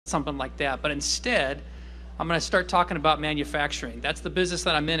something like that. But instead, I'm going to start talking about manufacturing. That's the business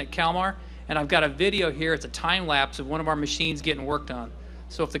that I'm in at Kalmar, and I've got a video here. It's a time lapse of one of our machines getting worked on.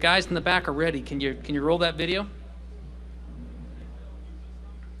 So if the guys in the back are ready, can you roll that video?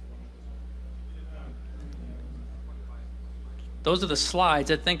 Those are the slides.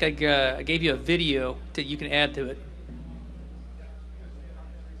 I think I gave you a video that you can add to it.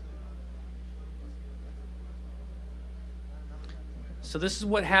 So this is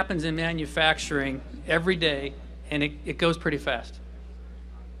what happens in manufacturing every day, and it goes pretty fast.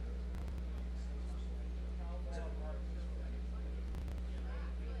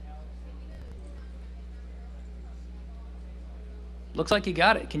 Looks like you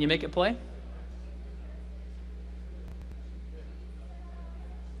got it. Can you make it play?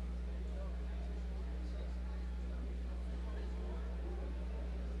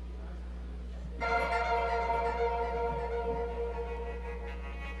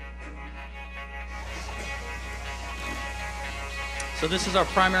 So this is our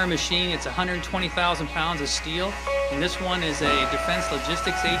primary machine. It's 120,000 pounds of steel, and this one is a Defense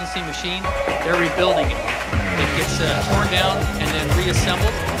Logistics Agency machine. They're rebuilding it. It gets torn down and then reassembled.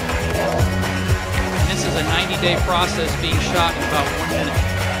 And this is a 90-day process being shot in about 1 minute.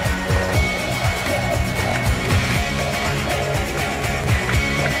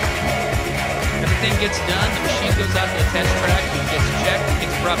 Everything gets done. The machine goes out to the test track. It gets checked. It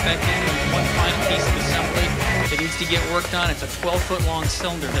gets brought back in with one final piece of assembly that needs to get worked on. It's a 12-foot long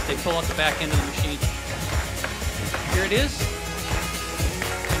cylinder that they pull out the back end of the machine. Here it is.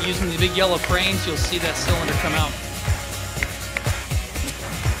 And using the big yellow cranes, you'll see that cylinder come out.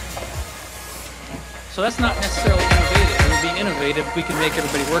 So that's not necessarily innovative. It would be innovative if we could make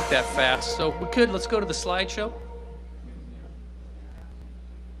everybody work that fast. So we could. Let's go to the slideshow.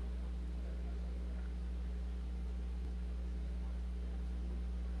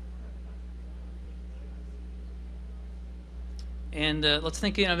 And let's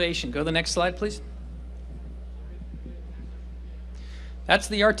think innovation. Go to the next slide, please. That's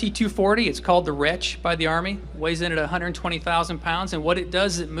the RT-240. It's called the Wretch by the Army. Weighs in at 120,000 pounds. And what it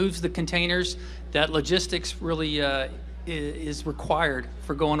does is it moves the containers that logistics really is required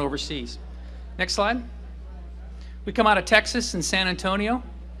for going overseas. Next slide. We come out of Texas and San Antonio.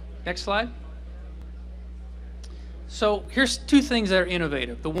 Next slide. So here's two things that are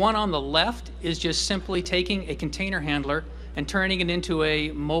innovative. The one on the left is just simply taking a container handler and turning it into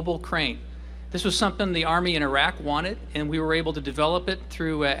a mobile crane. This was something the Army in Iraq wanted, and we were able to develop it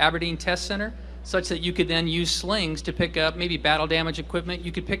through Aberdeen Test Center, such that you could then use slings to pick up maybe battle damage equipment.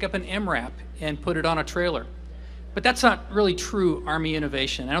 You could pick up an MRAP and put it on a trailer. But that's not really true Army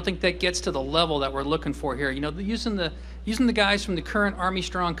innovation. I don't think that gets to the level that we're looking for here. You know, using the guys from the current Army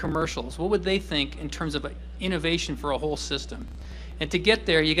Strong commercials, what would they think in terms of innovation for a whole system? And to get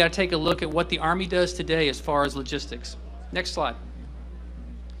there, you got to take a look at what the Army does today as far as logistics. Next slide.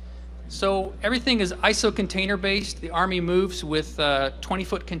 So everything is ISO container based. The Army moves with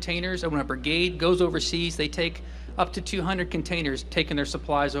 20-foot containers. When a brigade goes overseas, they take up to 200 containers taking their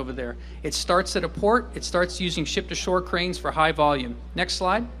supplies over there. It starts at a port. It starts using ship-to-shore cranes for high volume. Next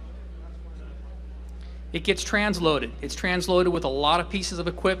slide. It gets transloaded. It's transloaded with a lot of pieces of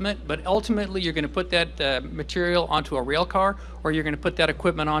equipment, but ultimately you're going to put that material onto a rail car, or you're going to put that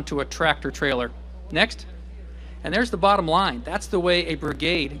equipment onto a tractor trailer. Next. And there's the bottom line. That's the way a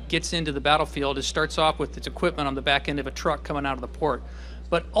brigade gets into the battlefield. It starts off with its equipment on the back end of a truck coming out of the port.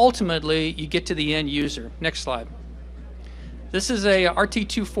 But ultimately, you get to the end user. Next slide. This is a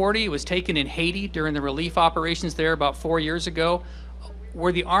RT-240. It was taken in Haiti during the relief operations there about 4 years ago.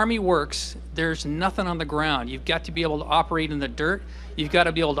 Where the Army works, there's nothing on the ground. You've got to be able to operate in the dirt. You've got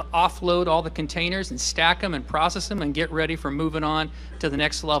to be able to offload all the containers and stack them and process them and get ready for moving on to the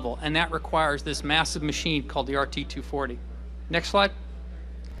next level. And that requires this massive machine called the RT-240. Next slide.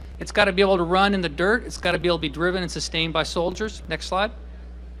 It's got to be able to run in the dirt. It's got to be able to be driven and sustained by soldiers. Next slide.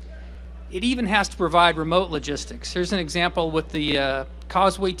 It even has to provide remote logistics. Here's an example with the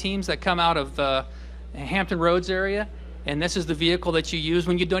causeway teams that come out of Hampton Roads area. And this is the vehicle that you use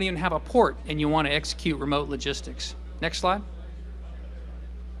when you don't even have a port and you want to execute remote logistics. Next slide.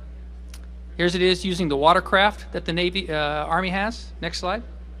 Here's it is using the watercraft that the Army has. Next slide.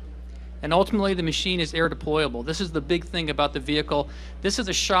 And ultimately the machine is air deployable. This is the big thing about the vehicle. This is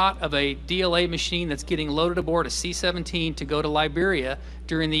a shot of a DLA machine that's getting loaded aboard a C-17 to go to Liberia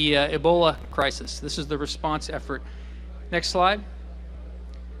during the Ebola crisis. This is the response effort. Next slide.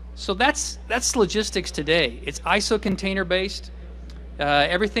 So that's logistics today. It's ISO container based.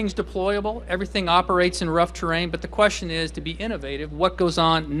 Everything's deployable. Everything operates in rough terrain. But the question is, to be innovative, what goes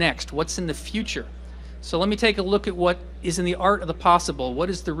on next? What's in the future? So let me take a look at what is in the art of the possible. What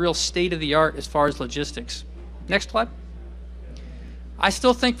is the real state of the art as far as logistics? Next slide. I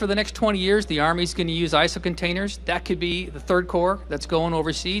still think for the next 20 years, the Army's going to use ISO containers. That could be the Third Corps that's going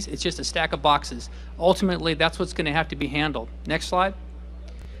overseas. It's just a stack of boxes. Ultimately, that's what's going to have to be handled. Next slide.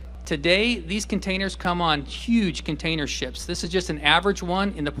 Today, these containers come on huge container ships. This is just an average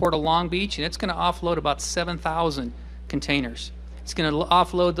one in the Port of Long Beach, and it's going to offload about 7,000 containers. It's going to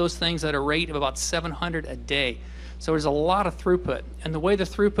offload those things at a rate of about 700 a day. So there's a lot of throughput. And the way the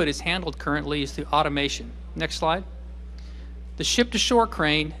throughput is handled currently is through automation. Next slide. The ship-to-shore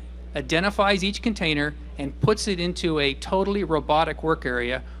crane identifies each container and puts it into a totally robotic work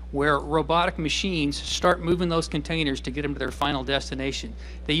area where robotic machines start moving those containers to get them to their final destination.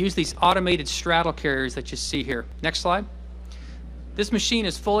 They use these automated straddle carriers that you see here. Next slide. This machine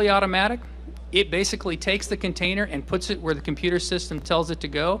is fully automatic. It basically takes the container and puts it where the computer system tells it to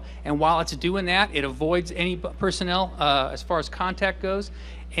go, and while it's doing that, it avoids any personnel as far as contact goes,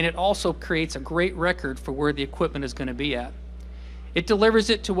 and it also creates a great record for where the equipment is going to be at. It delivers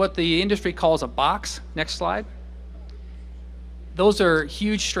it to what the industry calls a box. Next slide. Those are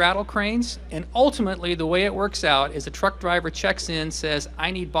huge straddle cranes, and ultimately the way it works out is a truck driver checks in, says,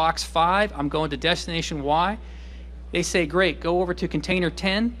 I need box 5, I'm going to destination Y. They say, great, go over to container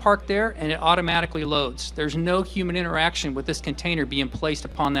 10, park there, and it automatically loads. There's no human interaction with this container being placed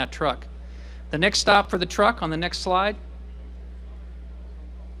upon that truck. The next stop for the truck on the next slide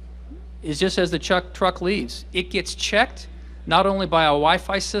is just as the truck leaves. It gets checked not only by a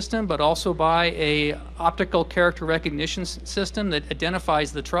Wi-Fi system, but also by a optical character recognition system that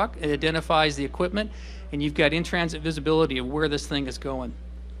identifies the truck, it identifies the equipment, and you've got in-transit visibility of where this thing is going.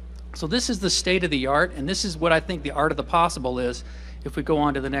 So this is the state of the art, and this is what I think the art of the possible is if we go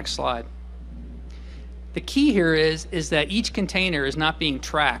on to the next slide. The key here is that each container is not being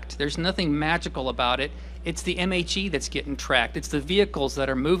tracked. There's nothing magical about it. It's the MHE that's getting tracked. It's the vehicles that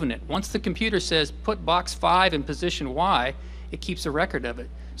are moving it. Once the computer says, put box 5 in position Y, it keeps a record of it.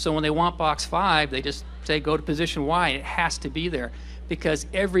 So when they want box 5, they just say, go to position Y, and it has to be there because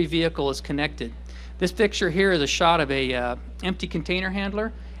every vehicle is connected. This picture here is a shot of a empty container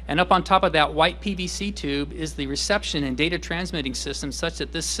handler, and up on top of that white PVC tube is the reception and data transmitting system such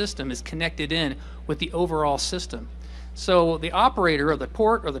that this system is connected in with the overall system. So the operator of the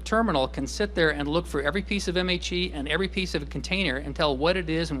port or the terminal can sit there and look for every piece of MHE and every piece of a container and tell what it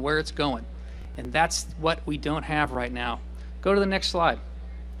is and where it's going. And that's what we don't have right now. Go to the next slide.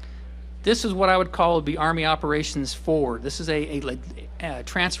 This is what I would call the Army Operations Forward. This is a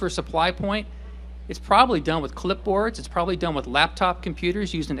transfer supply point. It's probably done with clipboards. It's probably done with laptop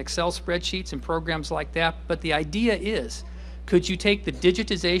computers using Excel spreadsheets and programs like that. But the idea is, could you take the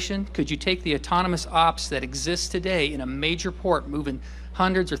digitization, could you take the autonomous ops that exists today in a major port moving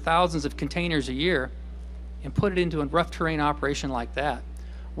hundreds or thousands of containers a year and put it into a rough terrain operation like that?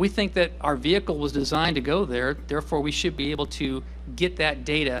 We think that our vehicle was designed to go there, therefore we should be able to get that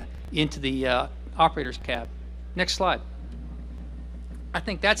data into the operator's cab. Next slide. I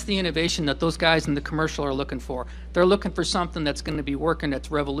think that's the innovation that those guys in the commercial are looking for. They're looking for something that's going to be working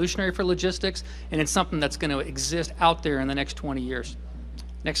that's revolutionary for logistics, and it's something that's going to exist out there in the next 20 years.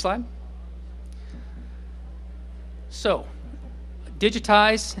 Next slide. So,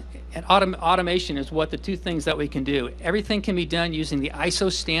 digitize and automation is what the two things that we can do. Everything can be done using the ISO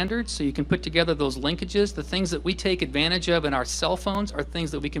standards, so you can put together those linkages. The things that we take advantage of in our cell phones are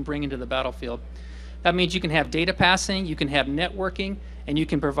things that we can bring into the battlefield. That means you can have data passing, you can have networking, and you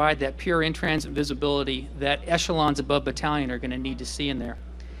can provide that pure in-transit visibility that echelons above battalion are going to need to see in there.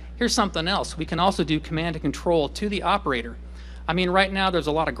 Here's something else. We can also do command and control to the operator. I mean, right now there's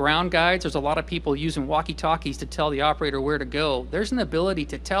a lot of ground guides, there's a lot of people using walkie-talkies to tell the operator where to go. There's an ability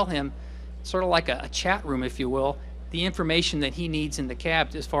to tell him, sort of like a chat room, if you will, the information that he needs in the cab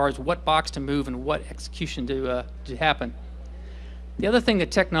as far as what box to move and what execution to happen. The other thing that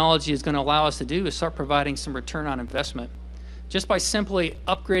technology is going to allow us to do is start providing some return on investment. Just by simply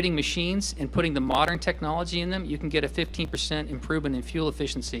upgrading machines and putting the modern technology in them, you can get a 15% improvement in fuel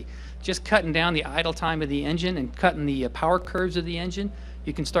efficiency. Just cutting down the idle time of the engine and cutting the power curves of the engine,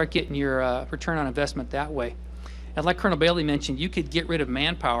 you can start getting your return on investment that way. And like Colonel Bailey mentioned, you could get rid of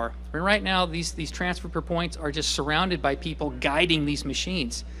manpower. And right now, these transfer points are just surrounded by people guiding these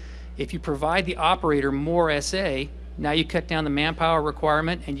machines. If you provide the operator more SA, now you cut down the manpower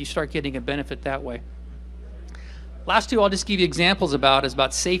requirement and you start getting a benefit that way. Last two I'll just give you examples about is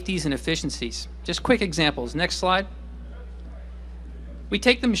about safeties and efficiencies. Just quick examples. Next slide. We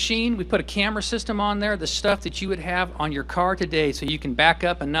take the machine, we put a camera system on there, the stuff that you would have on your car today so you can back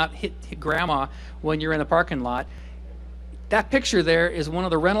up and not hit grandma when you're in the parking lot. That picture there is one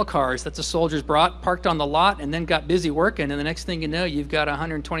of the rental cars that the soldiers brought, parked on the lot, and then got busy working, and the next thing you know, you've got a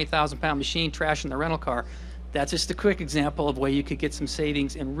 120,000-pound machine trashing the rental car. That's just a quick example of where you could get some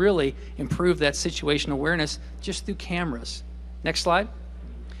savings and really improve that situational awareness just through cameras. Next slide.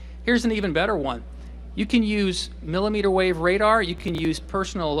 Here's an even better one. You can use millimeter wave radar. You can use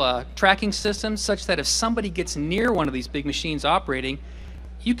personal tracking systems such that if somebody gets near one of these big machines operating,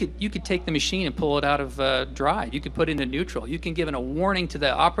 you could take the machine and pull it out of drive. You could put it into neutral. You can give a warning to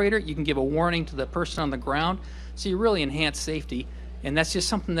the operator. You can give a warning to the person on the ground. So you really enhance safety. And that's just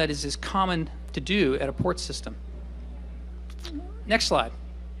something that is as common to do at a port system. Next slide.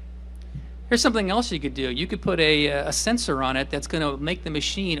 Here's something else you could do. You could put a sensor on it that's going to make the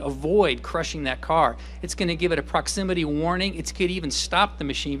machine avoid crushing that car. It's going to give it a proximity warning. It could even stop the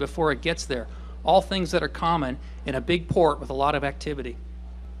machine before it gets there. All things that are common in a big port with a lot of activity.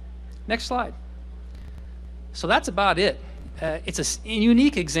 Next slide. So that's about it. It's a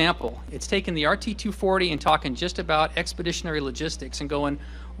unique example. It's taking the RT-240 and talking just about expeditionary logistics and going,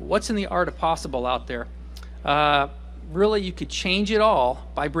 what's in the art of possible out there? Really, you could change it all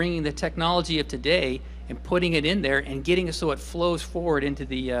by bringing the technology of today and putting it in there and getting it so it flows forward into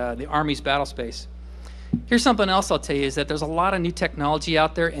the Army's battle space. Here's something else I'll tell you is that there's a lot of new technology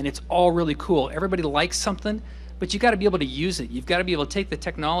out there and it's all really cool. Everybody likes something, but you've got to be able to use it. You've got to be able to take the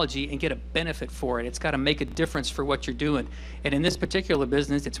technology and get a benefit for it. It's got to make a difference for what you're doing. And in this particular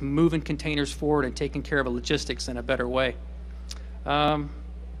business, it's moving containers forward and taking care of logistics in a better way.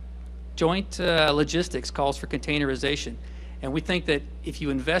 Joint logistics calls for containerization. And we think that if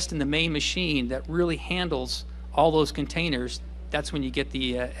you invest in the main machine that really handles all those containers, that's when you get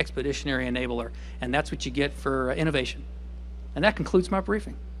the expeditionary enabler. And that's what you get for innovation. And that concludes my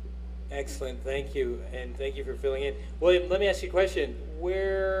briefing. Excellent, thank you, and thank you for filling in. William, let me ask you a question.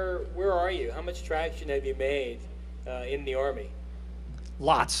 Where are you? How much traction have you made in the Army?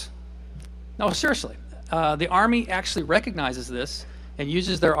 Lots. No, seriously. The Army actually recognizes this and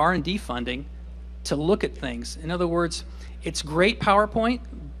uses their R&D funding to look at things. In other words, it's great PowerPoint,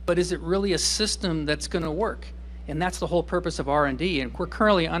 but is it really a system that's going to work? And that's the whole purpose of R&D. And we're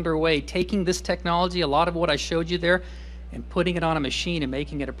currently underway taking this technology, a lot of what I showed you there, and putting it on a machine and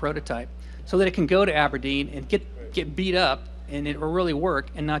making it a prototype so that it can go to Aberdeen and get beat up and it will really work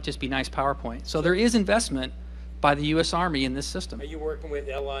and not just be nice PowerPoint. So there is investment by the U.S. Army in this system. Are you working with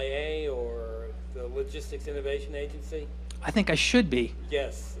LIA or the Logistics Innovation Agency? I think I should be.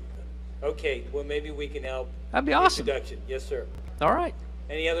 Yes. Okay, well maybe we can help. That'd be awesome. Introduction. Yes, sir. All right.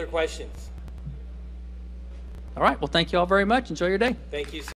 Any other questions? All right, well thank you all very much. Enjoy your day. Thank you, sir.